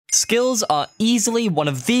skills are easily one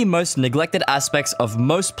of the most neglected aspects of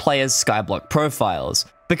most players' Skyblock profiles,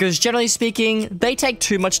 because generally speaking, they take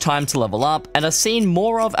too much time to level up and are seen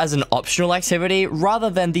more of as an optional activity rather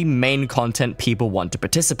than the main content people want to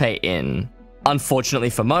participate in. Unfortunately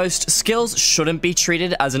for most, skills shouldn't be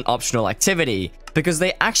treated as an optional activity, because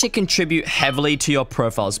they actually contribute heavily to your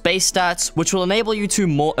profile's base stats, which will enable you to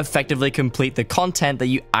more effectively complete the content that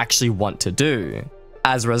you actually want to do.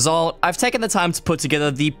 As a result, I've taken the time to put together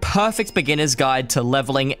the perfect beginner's guide to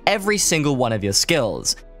leveling every single one of your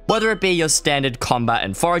skills, whether it be your standard combat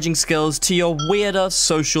and foraging skills to your weirder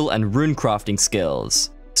social and runecrafting skills.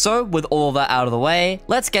 So with all of that out of the way,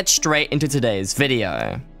 let's get straight into today's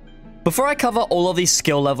video. Before I cover all of the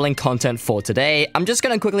skill leveling content for today, I'm just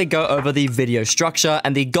going to quickly go over the video structure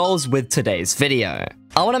and the goals with today's video.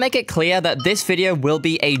 I want to make it clear that this video will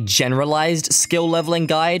be a generalized skill leveling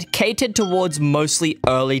guide catered towards mostly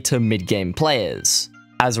early to mid-game players.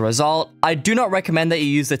 As a result, I do not recommend that you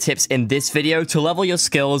use the tips in this video to level your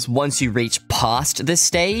skills once you reach past this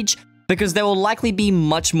stage, because there will likely be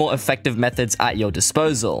much more effective methods at your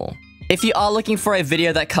disposal. If you are looking for a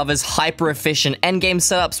video that covers hyper-efficient endgame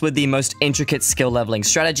setups with the most intricate skill leveling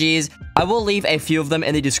strategies, I will leave a few of them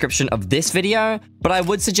in the description of this video, but I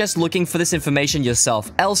would suggest looking for this information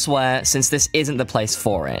yourself elsewhere since this isn't the place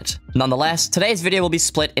for it. Nonetheless, today's video will be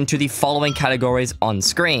split into the following categories on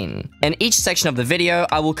screen. In each section of the video,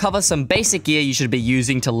 I will cover some basic gear you should be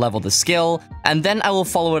using to level the skill, and then I will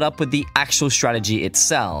follow it up with the actual strategy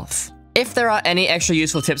itself. If there are any extra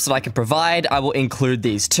useful tips that I can provide, I will include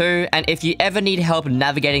these too, and if you ever need help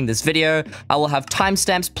navigating this video, I will have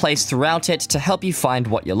timestamps placed throughout it to help you find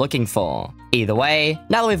what you're looking for. Either way,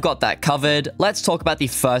 now that we've got that covered, let's talk about the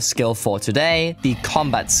first skill for today, the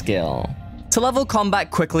combat skill. To level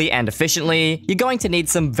combat quickly and efficiently, you're going to need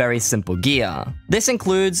some very simple gear. This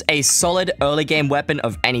includes a solid early game weapon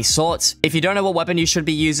of any sort. If you don't know what weapon you should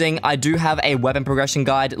be using, I do have a weapon progression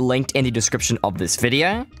guide linked in the description of this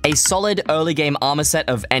video. A solid early game armor set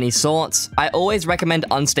of any sort. I always recommend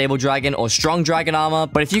unstable dragon or strong dragon armor,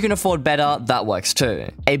 but if you can afford better, that works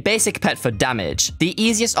too. A basic pet for damage. The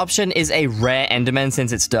easiest option is a rare enderman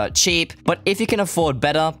since it's dirt cheap, but if you can afford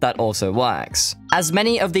better, that also works. As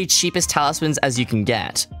many of the cheapest talismans as you can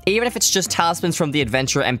get. Even if it's just talismans from the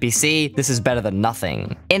adventurer NPC, this is better than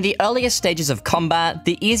nothing. In the earliest stages of combat,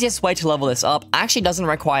 the easiest way to level this up actually doesn't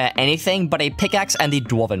require anything but a pickaxe and the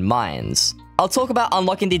dwarven mines. I'll talk about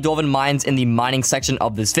unlocking the dwarven mines in the mining section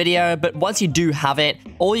of this video, but once you do have it,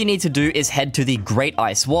 all you need to do is head to the Great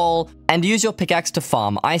Ice Wall and use your pickaxe to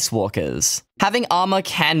farm ice walkers. Having armor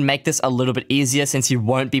can make this a little bit easier since you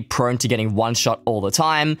won't be prone to getting one shot all the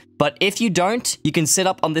time, but if you don't, you can sit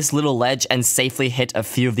up on this little ledge and safely hit a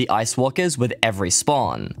few of the ice walkers with every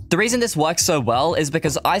spawn. The reason this works so well is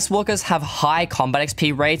because ice walkers have high combat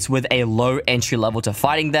XP rates with a low entry level to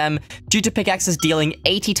fighting them, due to pickaxes dealing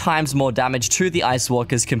 80 times more damage to the ice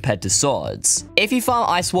walkers compared to swords. If you farm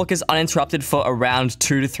ice walkers uninterrupted for around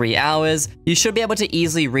 2 to 3 hours, you should be able to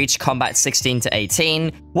easily reach combat 16 to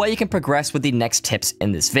 18, where you can progress with the next tips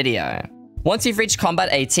in this video. Once you've reached combat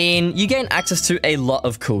 18, you gain access to a lot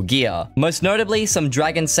of cool gear, most notably some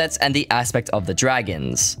dragon sets and the aspect of the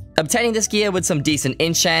dragons. Obtaining this gear with some decent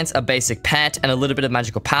enchants, a basic pet, and a little bit of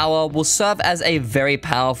magical power will serve as a very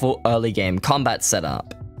powerful early game combat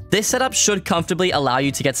setup. This setup should comfortably allow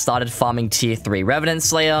you to get started farming tier 3 Revenant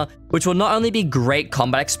Slayer, which will not only be great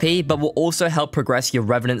combat XP, but will also help progress your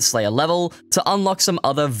Revenant Slayer level to unlock some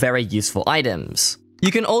other very useful items.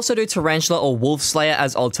 You can also do Tarantula or Wolf Slayer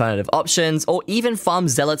as alternative options, or even farm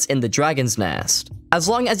Zealots in the Dragon's Nest. As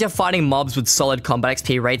long as you're fighting mobs with solid combat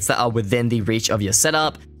XP rates that are within the reach of your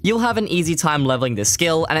setup, you'll have an easy time leveling this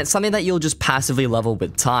skill, and it's something that you'll just passively level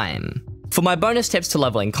with time. For my bonus tips to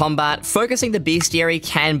leveling combat, focusing the bestiary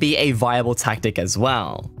can be a viable tactic as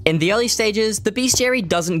well. In the early stages, the bestiary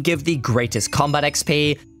doesn't give the greatest combat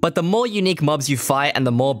XP, but the more unique mobs you fight and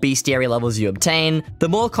the more bestiary levels you obtain, the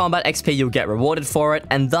more combat XP you'll get rewarded for it,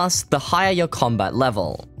 and thus, the higher your combat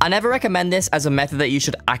level. I never recommend this as a method that you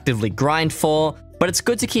should actively grind for, but it's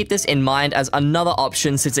good to keep this in mind as another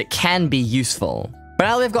option since it can be useful. But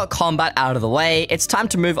now that we've got combat out of the way, it's time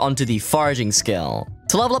to move on to the foraging skill.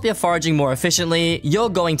 To level up your foraging more efficiently, you're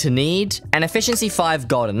going to need an efficiency 5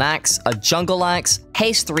 golden axe, a jungle axe,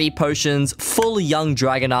 haste 3 potions, full young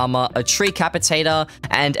dragon armor, a tree capitator,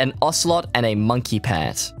 and an ocelot and a monkey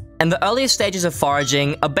pet. In the earliest stages of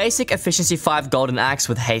foraging, a basic efficiency 5 golden axe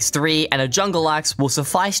with haste 3 and a jungle axe will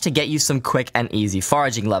suffice to get you some quick and easy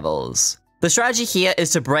foraging levels. The strategy here is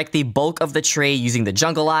to break the bulk of the tree using the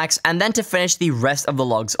jungle axe, and then to finish the rest of the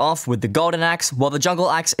logs off with the golden axe while the jungle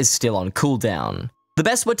axe is still on cooldown. The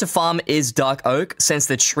best wood to farm is dark oak, since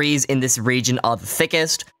the trees in this region are the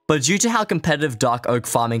thickest, but due to how competitive dark oak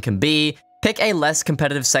farming can be, pick a less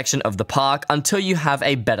competitive section of the park until you have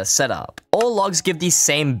a better setup. All logs give the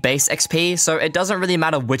same base XP, so it doesn't really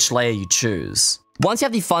matter which layer you choose. Once you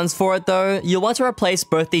have the funds for it though, you'll want to replace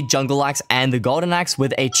both the jungle axe and the golden axe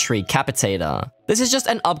with a tree capitator. This is just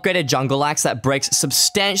an upgraded jungle axe that breaks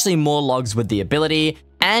substantially more logs with the ability,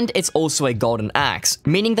 and it's also a golden axe,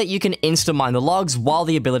 meaning that you can insta-mine the logs while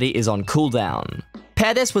the ability is on cooldown.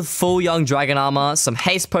 Pair this with full young dragon armor, some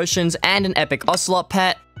haste potions, and an epic ocelot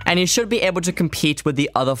pet, and you should be able to compete with the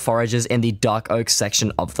other foragers in the dark oak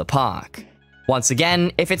section of the park. Once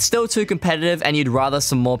again, if it's still too competitive and you'd rather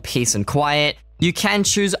some more peace and quiet, you can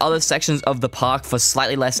choose other sections of the park for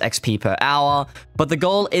slightly less XP per hour, but the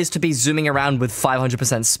goal is to be zooming around with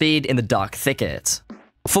 500% speed in the dark thicket.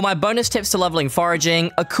 For my bonus tips to leveling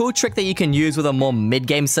foraging, a cool trick that you can use with a more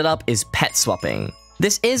mid-game setup is pet swapping.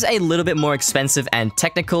 This is a little bit more expensive and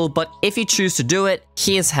technical, but if you choose to do it,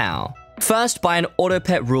 here's how. First, buy an Auto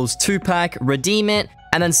Pet Rules 2-pack, redeem it,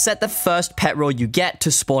 and then set the first pet rule you get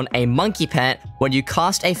to spawn a monkey pet when you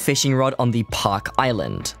cast a fishing rod on the park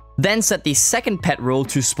island. Then set the second pet rule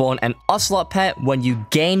to spawn an ocelot pet when you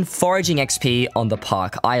gain foraging XP on the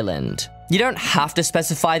park island. You don't have to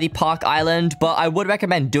specify the park island, but I would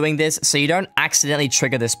recommend doing this so you don't accidentally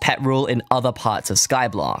trigger this pet rule in other parts of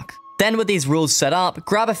Skyblock. Then with these rules set up,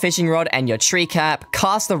 grab a fishing rod and your tree cap,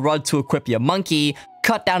 cast the rod to equip your monkey,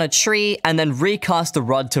 cut down a tree, and then recast the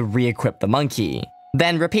rod to re-equip the monkey.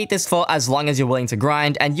 Then repeat this for as long as you're willing to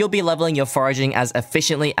grind, and you'll be leveling your foraging as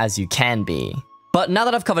efficiently as you can be. But now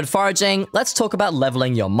that I've covered foraging, let's talk about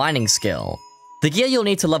leveling your mining skill. The gear you'll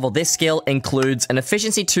need to level this skill includes an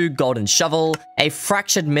Efficiency 2 golden shovel, a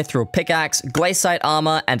fractured mithril pickaxe, glaciite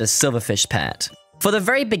armor, and a silverfish pet. For the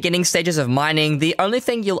very beginning stages of mining, the only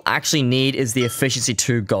thing you'll actually need is the Efficiency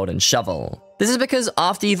 2 golden shovel. This is because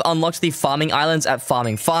after you've unlocked the farming islands at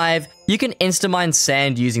Farming 5, you can insta-mine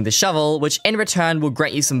sand using the shovel, which in return will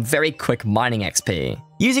grant you some very quick mining XP.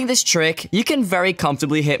 Using this trick, you can very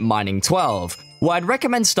comfortably hit Mining 12, where I'd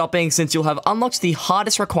recommend stopping since you'll have unlocked the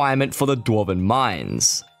hardest requirement for the Dwarven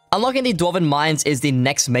Mines. Unlocking the Dwarven Mines is the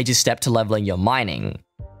next major step to leveling your mining.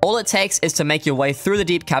 All it takes is to make your way through the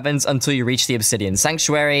deep caverns until you reach the Obsidian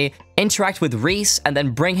Sanctuary, interact with Reese, and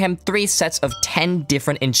then bring him 3 sets of 10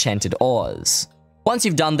 different enchanted ores. Once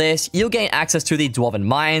you've done this, you'll gain access to the Dwarven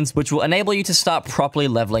Mines, which will enable you to start properly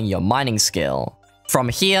leveling your mining skill. From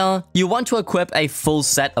here, you want to equip a full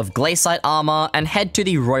set of glaciite armor and head to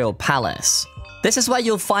the Royal Palace. This is where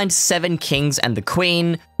you'll find 7 kings and the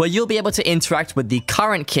queen, where you'll be able to interact with the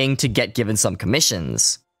current king to get given some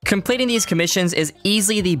commissions. Completing these commissions is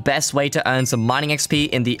easily the best way to earn some mining XP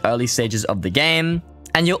in the early stages of the game,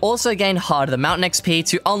 and you'll also gain Heart of the Mountain XP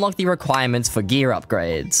to unlock the requirements for gear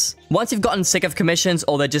upgrades. Once you've gotten sick of commissions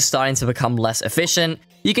or they're just starting to become less efficient,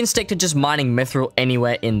 you can stick to just mining mithril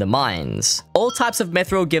anywhere in the mines. All types of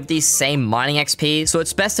mithril give the same mining XP, so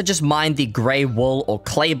it's best to just mine the grey wool or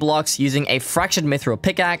clay blocks using a fractured mithril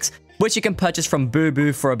pickaxe, which you can purchase from Boo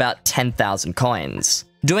Boo for about 10,000 coins.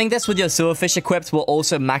 Doing this with your silverfish equipped will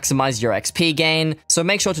also maximize your XP gain, so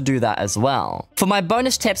make sure to do that as well. For my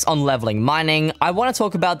bonus tips on leveling mining, I want to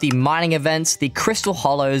talk about the mining events, the crystal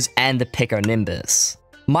hollows, and the Piconimbus.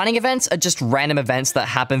 Mining events are just random events that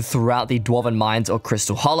happen throughout the Dwarven Mines or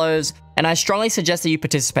Crystal Hollows, and I strongly suggest that you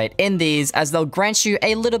participate in these as they'll grant you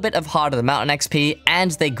a little bit of Heart of the Mountain XP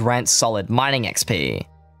and they grant solid mining XP.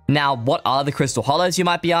 Now, what are the Crystal Hollows, you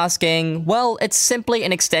might be asking? Well, it's simply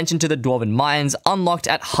an extension to the Dwarven Mines unlocked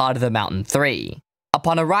at Heart of the Mountain 3.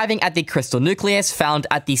 Upon arriving at the Crystal Nucleus found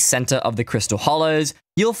at the center of the Crystal Hollows,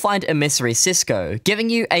 you'll find Emissary Cisco, giving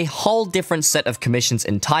you a whole different set of commissions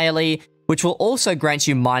entirely, which will also grant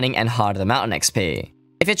you mining and Heart of the Mountain XP.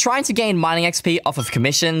 If you're trying to gain mining XP off of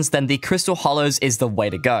commissions, then the Crystal Hollows is the way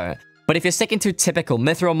to go. But if you're sticking to typical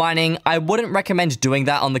mithril mining, I wouldn't recommend doing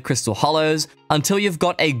that on the Crystal Hollows until you've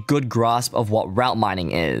got a good grasp of what route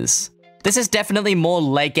mining is. This is definitely more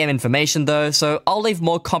late game information though, so I'll leave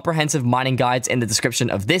more comprehensive mining guides in the description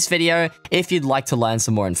of this video if you'd like to learn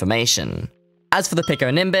some more information. As for the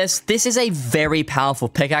Piconimbus, this is a very powerful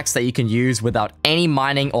pickaxe that you can use without any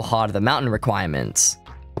mining or Heart of the Mountain requirements.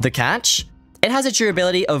 The catch? It has a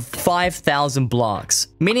durability of 5,000 blocks,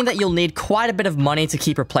 meaning that you'll need quite a bit of money to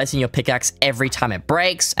keep replacing your pickaxe every time it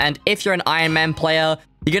breaks, and if you're an Iron Man player,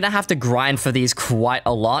 you're gonna have to grind for these quite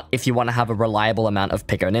a lot if you want to have a reliable amount of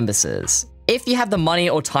Piconimbuses. If you have the money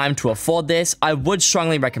or time to afford this, I would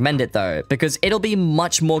strongly recommend it though, because it'll be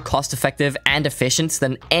much more cost effective and efficient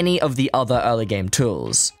than any of the other early game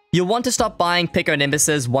tools. You'll want to stop buying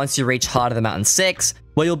Piconimbuses once you reach Heart of the Mountain 6,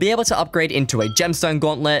 where you'll be able to upgrade into a gemstone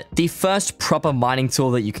gauntlet, the first proper mining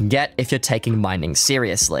tool that you can get if you're taking mining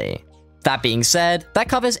seriously. That being said, that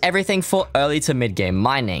covers everything for early to mid-game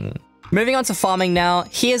mining. Moving on to farming now,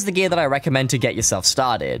 here's the gear that I recommend to get yourself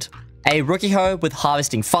started. A rookie hoe with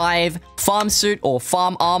harvesting 5, farm suit or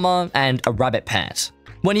farm armor, and a rabbit pet.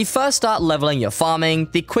 When you first start leveling your farming,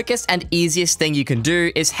 the quickest and easiest thing you can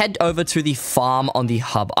do is head over to the farm on the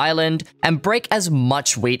hub island and break as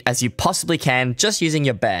much wheat as you possibly can just using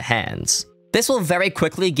your bare hands. This will very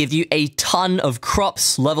quickly give you a ton of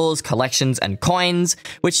crops, levels, collections, and coins,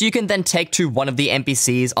 which you can then take to one of the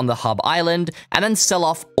NPCs on the hub island and then sell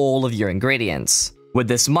off all of your ingredients. With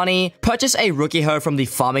this money, purchase a rookie hoe from the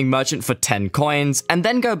farming merchant for 10 coins, and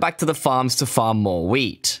then go back to the farms to farm more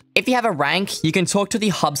wheat. If you have a rank, you can talk to the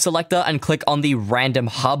hub selector and click on the random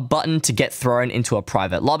hub button to get thrown into a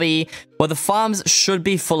private lobby, where the farms should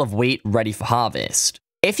be full of wheat ready for harvest.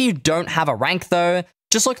 If you don't have a rank though,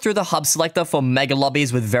 just look through the hub selector for mega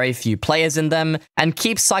lobbies with very few players in them, and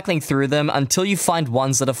keep cycling through them until you find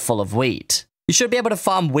ones that are full of wheat. You should be able to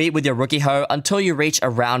farm wheat with your rookie hoe until you reach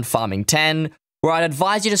around farming 10, where I'd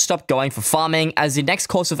advise you to stop going for farming as the next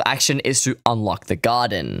course of action is to unlock the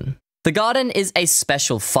garden. The garden is a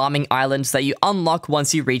special farming island that you unlock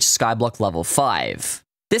once you reach Skyblock level 5.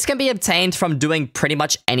 This can be obtained from doing pretty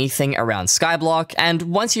much anything around Skyblock, and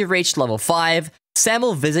once you've reached level 5, Sam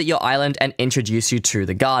will visit your island and introduce you to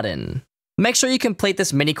the garden. Make sure you complete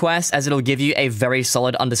this mini quest as it'll give you a very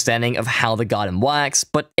solid understanding of how the garden works,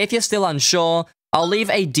 but if you're still unsure, I'll leave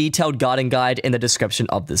a detailed garden guide in the description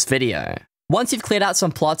of this video. Once you've cleared out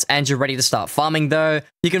some plots and you're ready to start farming though,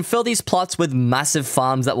 you can fill these plots with massive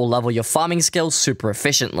farms that will level your farming skills super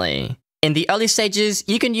efficiently. In the early stages,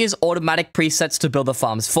 you can use automatic presets to build the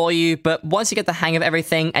farms for you, but once you get the hang of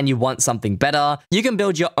everything and you want something better, you can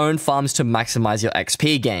build your own farms to maximize your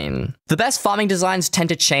XP gain. The best farming designs tend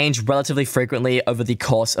to change relatively frequently over the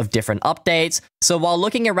course of different updates, so while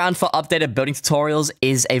looking around for updated building tutorials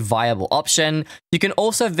is a viable option, you can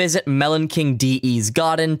also visit Melon King DE's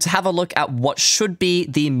garden to have a look at what should be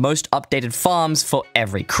the most updated farms for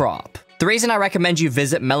every crop. The reason I recommend you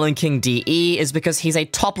visit Melon King DE is because he's a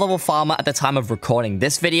top level farmer at the time of recording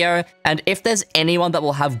this video, and if there's anyone that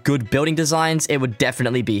will have good building designs, it would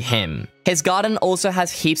definitely be him. His garden also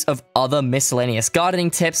has heaps of other miscellaneous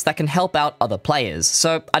gardening tips that can help out other players,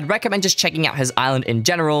 so I'd recommend just checking out his island in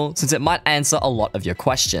general since it might answer a lot of your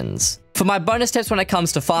questions. For my bonus tips when it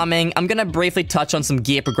comes to farming, I'm going to briefly touch on some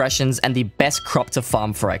gear progressions and the best crop to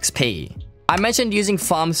farm for XP. I mentioned using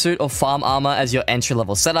farm suit or farm armor as your entry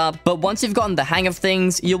level setup, but once you've gotten the hang of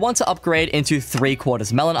things, you'll want to upgrade into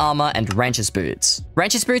 3/4 melon armor and rancher's boots.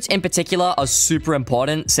 Rancher's boots in particular are super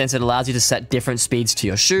important since it allows you to set different speeds to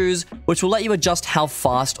your shoes, which will let you adjust how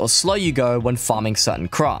fast or slow you go when farming certain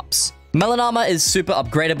crops. Melon armor is super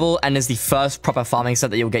upgradable and is the first proper farming set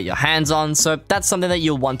that you'll get your hands on, so that's something that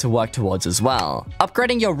you'll want to work towards as well.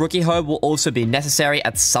 Upgrading your rookie hoe will also be necessary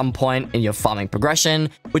at some point in your farming progression,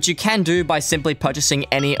 which you can do by simply purchasing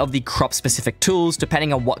any of the crop-specific tools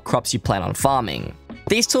depending on what crops you plan on farming.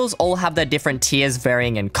 These tools all have their different tiers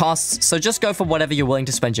varying in costs, so just go for whatever you're willing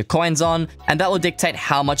to spend your coins on, and that will dictate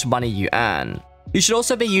how much money you earn. You should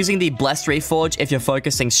also be using the Blessed Reforge if you're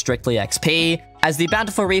focusing strictly XP, as the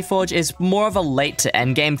Bountiful Reforge is more of a late to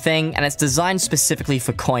endgame thing and it's designed specifically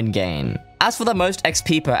for coin gain. As for the most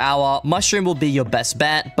XP per hour, Mushroom will be your best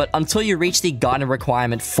bet, but until you reach the garden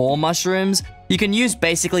requirement for mushrooms, you can use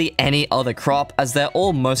basically any other crop as they're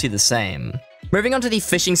all mostly the same. Moving on to the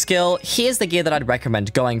fishing skill, here's the gear that I'd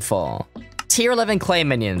recommend going for. Tier 11 clay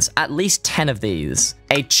minions, at least 10 of these.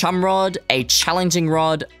 A chum rod, a challenging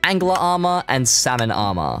rod, angler armor, and salmon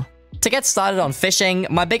armor. To get started on fishing,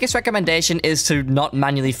 my biggest recommendation is to not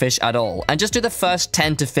manually fish at all, and just do the first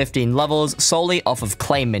 10 to 15 levels solely off of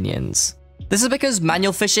clay minions. This is because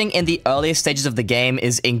manual fishing in the earliest stages of the game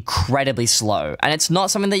is incredibly slow, and it's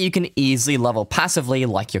not something that you can easily level passively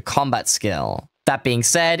like your combat skill. That being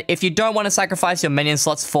said, if you don't want to sacrifice your minion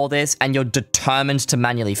slots for this and you're determined to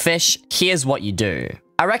manually fish, here's what you do.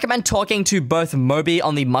 I recommend talking to both Moby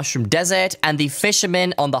on the Mushroom Desert and the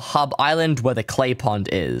Fisherman on the Hub Island where the clay pond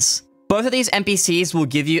is. Both of these NPCs will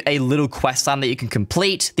give you a little quest line that you can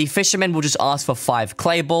complete. The Fisherman will just ask for 5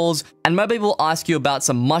 clay balls, and Moby will ask you about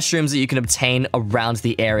some mushrooms that you can obtain around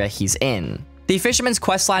the area he's in. The Fisherman's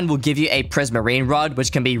questline will give you a prismarine rod,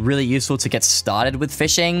 which can be really useful to get started with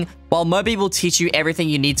fishing, while Moby will teach you everything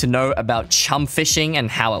you need to know about chum fishing and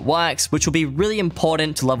how it works, which will be really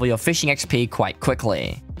important to level your fishing XP quite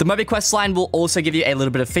quickly. The Moby questline will also give you a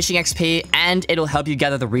little bit of fishing XP, and it'll help you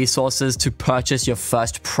gather the resources to purchase your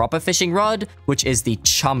first proper fishing rod, which is the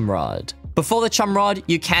chum rod. Before the chum rod,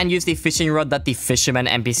 you can use the fishing rod that the fisherman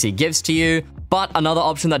NPC gives to you, but another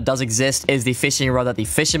option that does exist is the fishing rod that the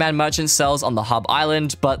fisherman merchant sells on the hub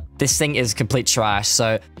island, but this thing is complete trash,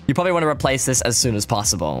 so you probably want to replace this as soon as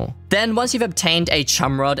possible. Then once you've obtained a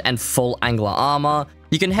chum rod and full angler armor,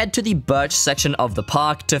 you can head to the birch section of the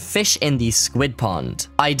park to fish in the squid pond.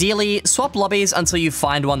 Ideally, swap lobbies until you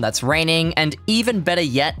find one that's raining, and even better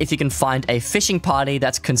yet if you can find a fishing party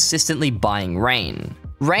that's consistently buying rain.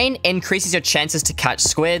 Rain increases your chances to catch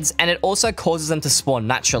squids, and it also causes them to spawn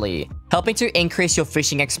naturally, helping to increase your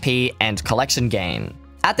fishing XP and collection gain.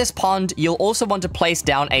 At this pond, you'll also want to place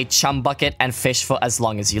down a chum bucket and fish for as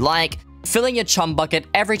long as you like, filling your chum bucket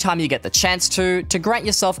every time you get the chance to grant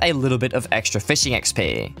yourself a little bit of extra fishing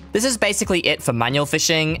XP. This is basically it for manual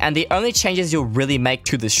fishing, and the only changes you'll really make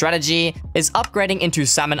to the strategy is upgrading into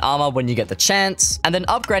salmon armor when you get the chance, and then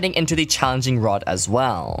upgrading into the challenging rod as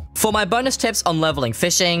well. For my bonus tips on leveling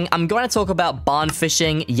fishing, I'm going to talk about barn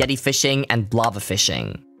fishing, yeti fishing, and lava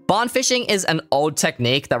fishing. Barn fishing is an old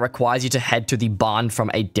technique that requires you to head to the barn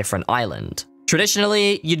from a different island.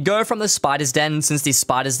 Traditionally, you'd go from the spider's den since the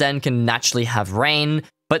spider's den can naturally have rain,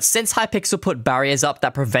 but since Hypixel put barriers up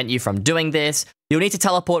that prevent you from doing this, you'll need to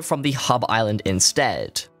teleport from the hub island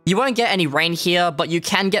instead. You won't get any rain here, but you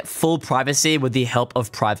can get full privacy with the help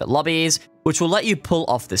of private lobbies, which will let you pull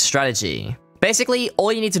off this strategy. Basically,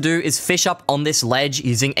 all you need to do is fish up on this ledge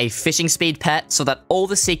using a fishing speed pet so that all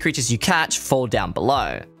the sea creatures you catch fall down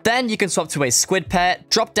below. Then you can swap to a squid pet,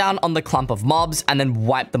 drop down on the clump of mobs, and then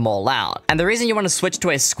wipe them all out. And the reason you want to switch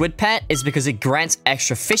to a squid pet is because it grants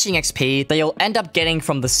extra fishing XP that you'll end up getting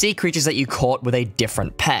from the sea creatures that you caught with a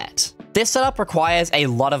different pet. This setup requires a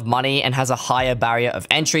lot of money and has a higher barrier of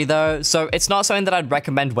entry though, so it's not something that I'd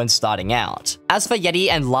recommend when starting out. As for yeti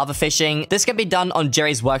and lava fishing, this can be done on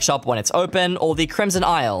Jerry's workshop when it's open, or the Crimson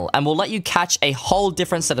Isle, and will let you catch a whole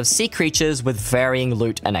different set of sea creatures with varying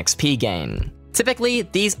loot and XP gain. Typically,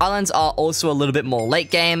 these islands are also a little bit more late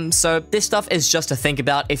game, so this stuff is just to think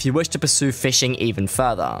about if you wish to pursue fishing even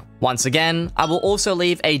further. Once again, I will also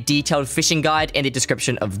leave a detailed fishing guide in the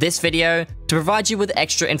description of this video to provide you with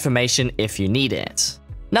extra information if you need it.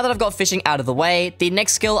 Now that I've got fishing out of the way, the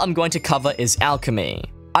next skill I'm going to cover is Alchemy.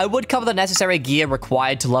 I would cover the necessary gear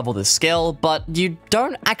required to level this skill, but you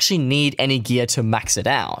don't actually need any gear to max it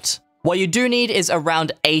out. What you do need is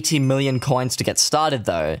around 80 million coins to get started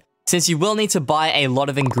though, since you will need to buy a lot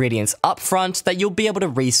of ingredients up front that you'll be able to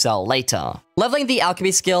resell later. Leveling the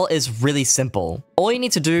alchemy skill is really simple. All you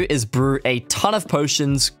need to do is brew a ton of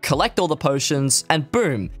potions, collect all the potions, and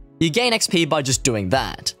boom, you gain XP by just doing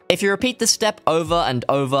that. If you repeat this step over and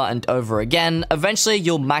over and over again, eventually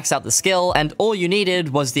you'll max out the skill, and all you needed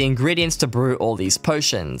was the ingredients to brew all these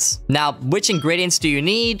potions. Now, which ingredients do you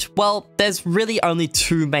need? Well, there's really only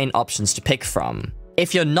two main options to pick from.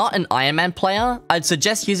 If you're not an Iron Man player, I'd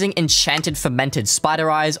suggest using enchanted fermented spider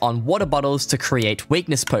eyes on water bottles to create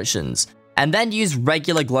weakness potions, and then use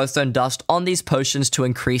regular glowstone dust on these potions to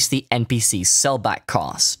increase the NPC sellback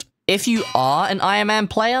cost. If you are an Iron Man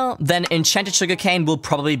player, then enchanted sugarcane will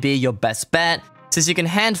probably be your best bet, since you can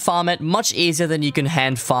hand farm it much easier than you can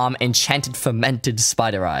hand farm enchanted fermented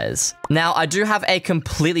spider eyes. Now, I do have a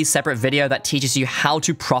completely separate video that teaches you how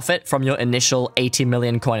to profit from your initial 80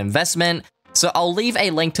 million coin investment, so I'll leave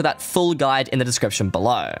a link to that full guide in the description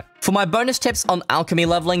below. For my bonus tips on alchemy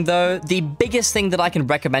leveling though, the biggest thing that I can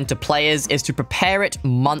recommend to players is to prepare it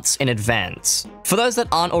months in advance. For those that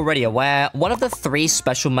aren't already aware, one of the 3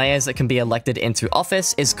 special mayors that can be elected into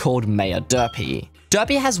office is called Mayor Derpy.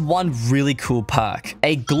 Derpy has one really cool perk,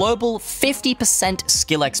 a global 50%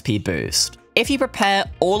 skill XP boost. If you prepare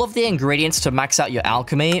all of the ingredients to max out your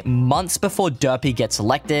alchemy months before Derpy gets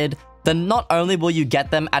elected, then not only will you get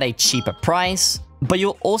them at a cheaper price, but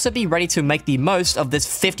you'll also be ready to make the most of this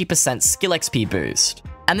 50% skill XP boost.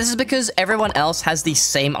 And this is because everyone else has the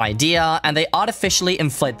same idea, and they artificially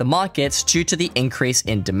inflate the markets due to the increase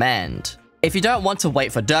in demand. If you don't want to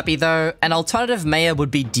wait for Derpy though, an alternative mayor would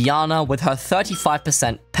be Diana with her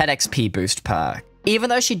 35% pet XP boost perk.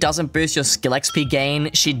 Even though she doesn't boost your skill XP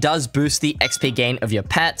gain, she does boost the XP gain of your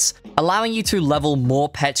pets, allowing you to level more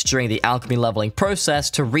pets during the alchemy leveling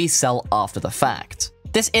process to resell after the fact.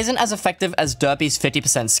 This isn't as effective as Derpy's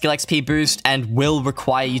 50% skill XP boost and will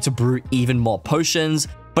require you to brew even more potions,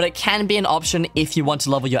 but it can be an option if you want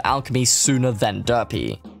to level your alchemy sooner than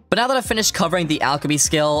Derpy. But now that I've finished covering the alchemy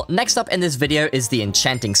skill, next up in this video is the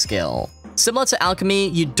enchanting skill. Similar to Alchemy,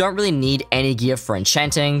 you don't really need any gear for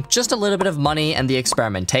enchanting, just a little bit of money and the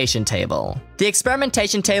experimentation table. The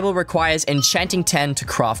experimentation table requires Enchanting 10 to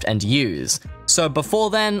craft and use. So before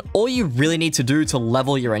then, all you really need to do to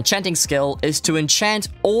level your enchanting skill is to enchant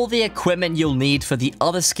all the equipment you'll need for the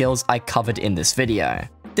other skills I covered in this video.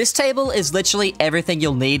 This table is literally everything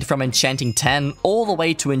you'll need from Enchanting 10 all the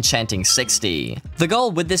way to Enchanting 60. The goal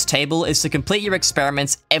with this table is to complete your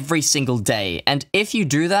experiments every single day, and if you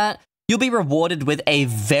do that, you'll be rewarded with a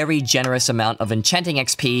very generous amount of enchanting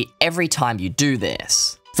XP every time you do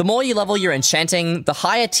this. The more you level your enchanting, the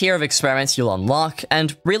higher tier of experiments you'll unlock,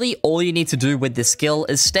 and really all you need to do with this skill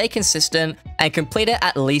is stay consistent and complete it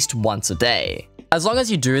at least once a day. As long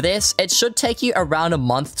as you do this, it should take you around a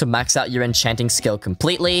month to max out your enchanting skill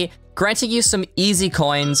completely, granting you some easy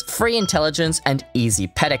coins, free intelligence, and easy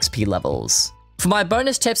pet XP levels. For my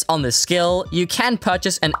bonus tips on this skill, you can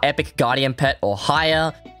purchase an epic guardian pet or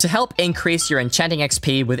higher to help increase your enchanting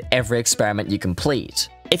XP with every experiment you complete.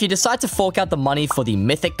 If you decide to fork out the money for the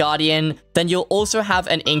mythic guardian, then you'll also have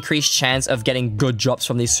an increased chance of getting good drops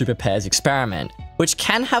from the super pairs experiment, which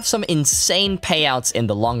can have some insane payouts in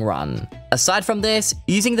the long run. Aside from this,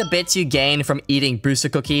 using the bits you gain from eating booster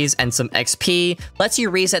cookies and some XP lets you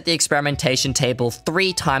reset the experimentation table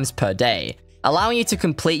 3 times per day, allowing you to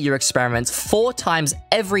complete your experiments 4 times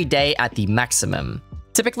every day at the maximum.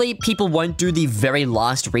 Typically, people won't do the very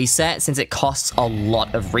last reset since it costs a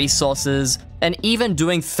lot of resources, and even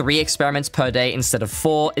doing 3 experiments per day instead of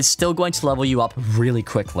 4 is still going to level you up really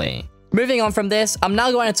quickly. Moving on from this, I'm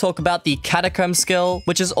now going to talk about the Catacombs skill,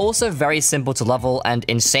 which is also very simple to level and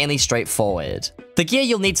insanely straightforward. The gear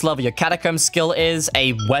you'll need to level your Catacombs skill is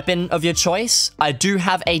a weapon of your choice. I do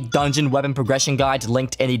have a dungeon weapon progression guide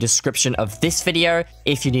linked in the description of this video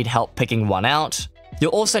if you need help picking one out.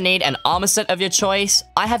 You'll also need an armor set of your choice.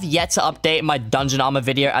 I have yet to update my dungeon armor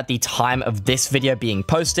video at the time of this video being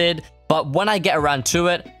posted, but when I get around to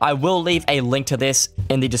it, I will leave a link to this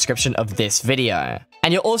in the description of this video.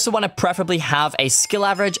 And you'll also want to preferably have a skill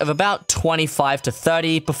average of about 25 to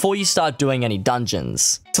 30 before you start doing any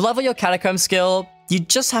dungeons. To level your Catacombs skill, you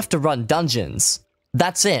just have to run dungeons.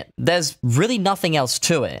 That's it. There's really nothing else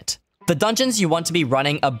to it. The dungeons you want to be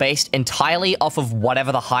running are based entirely off of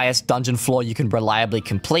whatever the highest dungeon floor you can reliably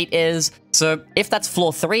complete is, so if that's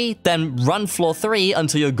floor 3, then run floor 3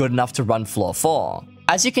 until you're good enough to run floor 4.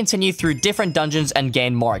 As you continue through different dungeons and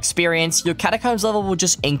gain more experience, your Catacombs level will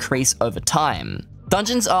just increase over time.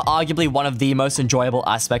 Dungeons are arguably one of the most enjoyable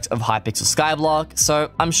aspects of Hypixel Skyblock,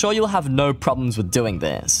 so I'm sure you'll have no problems with doing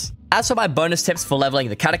this. As for my bonus tips for leveling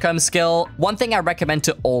the Catacombs skill, one thing I recommend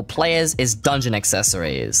to all players is dungeon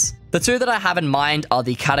accessories. The 2 that I have in mind are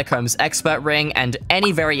the Catacombs Expert Ring and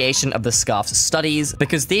any variation of the Scarf's Studies,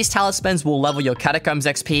 because these talismans will level your Catacombs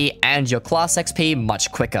XP and your class XP much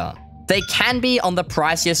quicker. They can be on the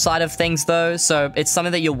pricier side of things though, so it's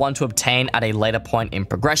something that you'll want to obtain at a later point in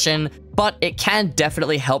progression, but it can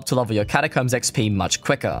definitely help to level your Catacombs XP much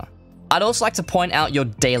quicker. I'd also like to point out your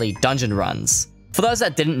daily dungeon runs. For those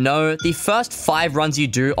that didn't know, the first 5 runs you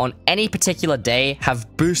do on any particular day have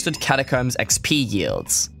boosted Catacombs XP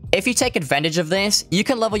yields. If you take advantage of this, you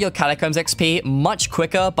can level your Catacombs XP much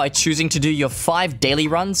quicker by choosing to do your 5 daily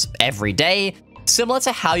runs every day, similar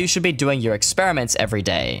to how you should be doing your experiments every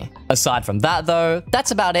day. Aside from that though,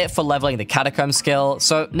 that's about it for leveling the Catacombs skill,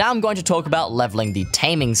 so now I'm going to talk about leveling the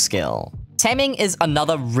Taming skill. Taming is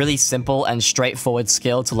another really simple and straightforward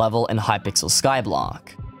skill to level in Hypixel Skyblock.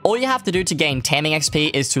 All you have to do to gain Taming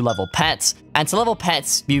XP is to level pets, and to level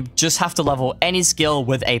pets, you just have to level any skill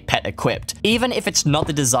with a pet equipped, even if it's not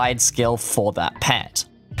the desired skill for that pet.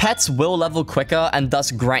 Pets will level quicker and thus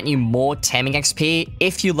grant you more Taming XP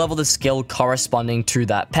if you level the skill corresponding to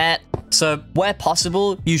that pet, so where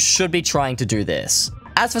possible, you should be trying to do this.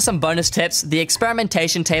 As for some bonus tips, the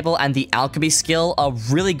experimentation table and the alchemy skill are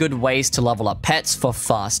really good ways to level up pets for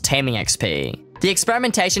fast Taming XP. The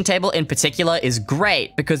experimentation table in particular is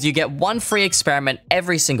great because you get 1 free experiment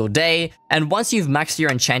every single day, and once you've maxed your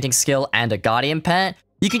enchanting skill and a guardian pet,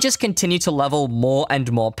 you can just continue to level more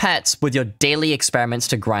and more pets with your daily experiments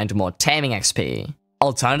to grind more Taming XP.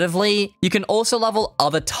 Alternatively, you can also level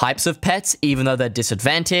other types of pets even though they're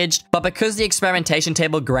disadvantaged, but because the experimentation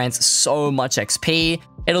table grants so much XP,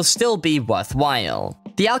 it'll still be worthwhile.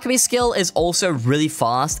 The alchemy skill is also really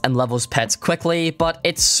fast and levels pets quickly, but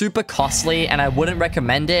it's super costly and I wouldn't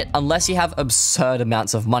recommend it unless you have absurd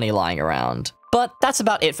amounts of money lying around. But that's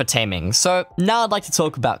about it for taming, so now I'd like to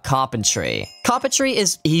talk about carpentry. Carpentry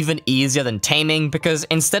is even easier than taming because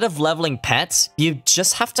instead of leveling pets, you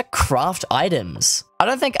just have to craft items. I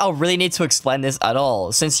don't think I'll really need to explain this at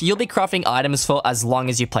all, since you'll be crafting items for as long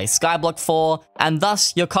as you play Skyblock for, and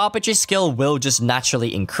thus your carpentry skill will just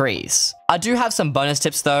naturally increase. I do have some bonus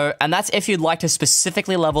tips though, and that's if you'd like to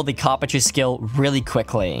specifically level the carpentry skill really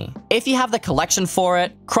quickly. If you have the collection for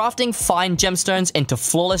it, crafting fine gemstones into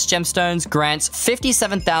flawless gemstones grants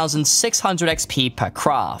 57,600 XP per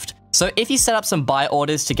craft. So if you set up some buy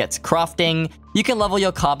orders to get to crafting, you can level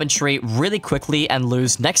your carpentry really quickly and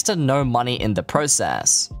lose next to no money in the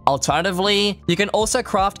process. Alternatively, you can also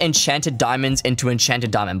craft enchanted diamonds into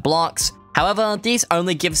enchanted diamond blocks. However, these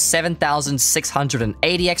only give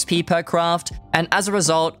 7,680 XP per craft, and as a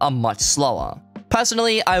result, are much slower.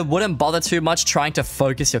 Personally, I wouldn't bother too much trying to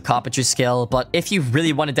focus your carpentry skill, but if you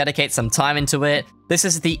really want to dedicate some time into it, this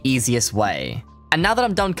is the easiest way. And now that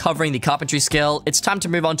I'm done covering the carpentry skill, it's time to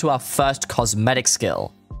move on to our first cosmetic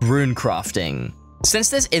skill, Runecrafting. Since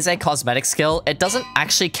this is a cosmetic skill, it doesn't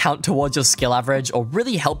actually count towards your skill average or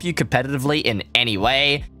really help you competitively in any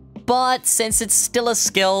way, but since it's still a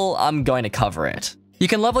skill, I'm going to cover it. You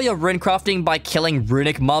can level your runecrafting by killing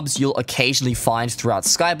runic mobs you'll occasionally find throughout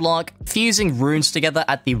Skyblock, fusing runes together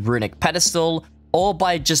at the runic pedestal, or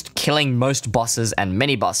by just killing most bosses and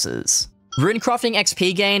mini-bosses. Runecrafting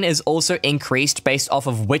XP gain is also increased based off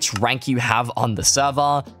of which rank you have on the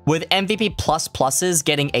server, with MVP++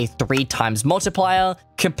 getting a 3x multiplier,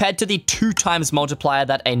 compared to the 2x multiplier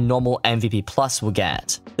that a normal MVP+ will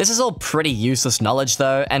get. This is all pretty useless knowledge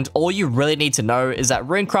though, and all you really need to know is that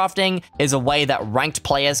runecrafting is a way that ranked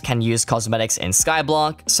players can use cosmetics in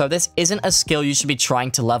Skyblock, so this isn't a skill you should be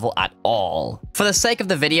trying to level at all. For the sake of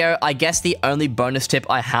the video, I guess the only bonus tip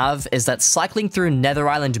I have is that cycling through Nether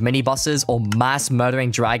Island mini-bosses or mass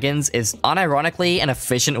murdering dragons is unironically an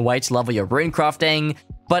efficient way to level your runecrafting,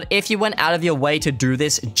 but if you went out of your way to do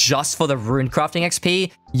this just for the runecrafting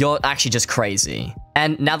XP, you're actually just crazy.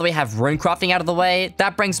 And now that we have runecrafting out of the way,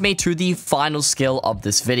 that brings me to the final skill of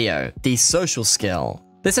this video, the social skill.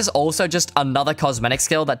 This is also just another cosmetic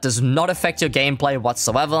skill that does not affect your gameplay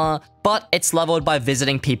whatsoever, but it's leveled by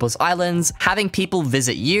visiting people's islands, having people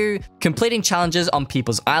visit you, completing challenges on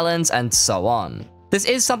people's islands, and so on. This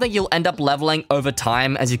is something you'll end up leveling over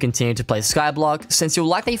time as you continue to play Skyblock, since you'll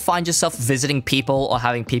likely find yourself visiting people or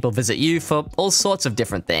having people visit you for all sorts of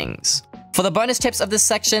different things. For the bonus tips of this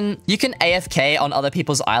section, you can AFK on other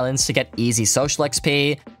people's islands to get easy social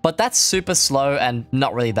XP, but that's super slow and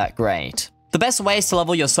not really that great. The best ways to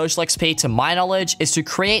level your social XP, to my knowledge, is to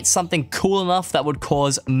create something cool enough that would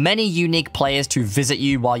cause many unique players to visit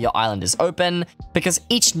you while your island is open, because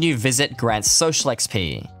each new visit grants social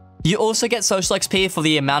XP. You also get social XP for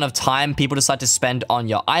the amount of time people decide to spend on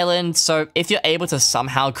your island, so if you're able to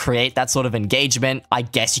somehow create that sort of engagement, I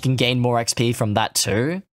guess you can gain more XP from that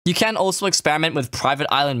too. You can also experiment with private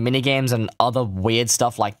island minigames and other weird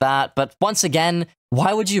stuff like that, but once again,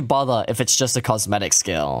 why would you bother if it's just a cosmetic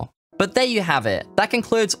skill? But there you have it. That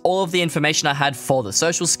concludes all of the information I had for the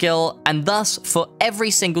social skill, and thus for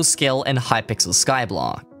every single skill in Hypixel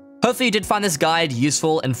Skyblock. Hopefully you did find this guide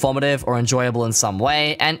useful, informative, or enjoyable in some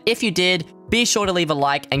way, and if you did, be sure to leave a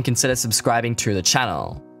like and consider subscribing to the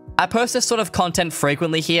channel. I post this sort of content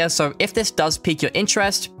frequently here, so if this does pique your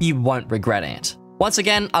interest, you won't regret it. Once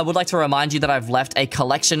again, I would like to remind you that I've left a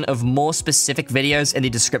collection of more specific videos in the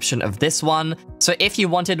description of this one, so if you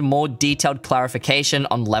wanted more detailed clarification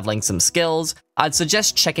on leveling some skills, I'd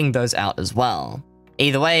suggest checking those out as well.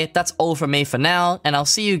 Either way, that's all from me for now, and I'll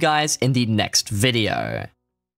see you guys in the next video.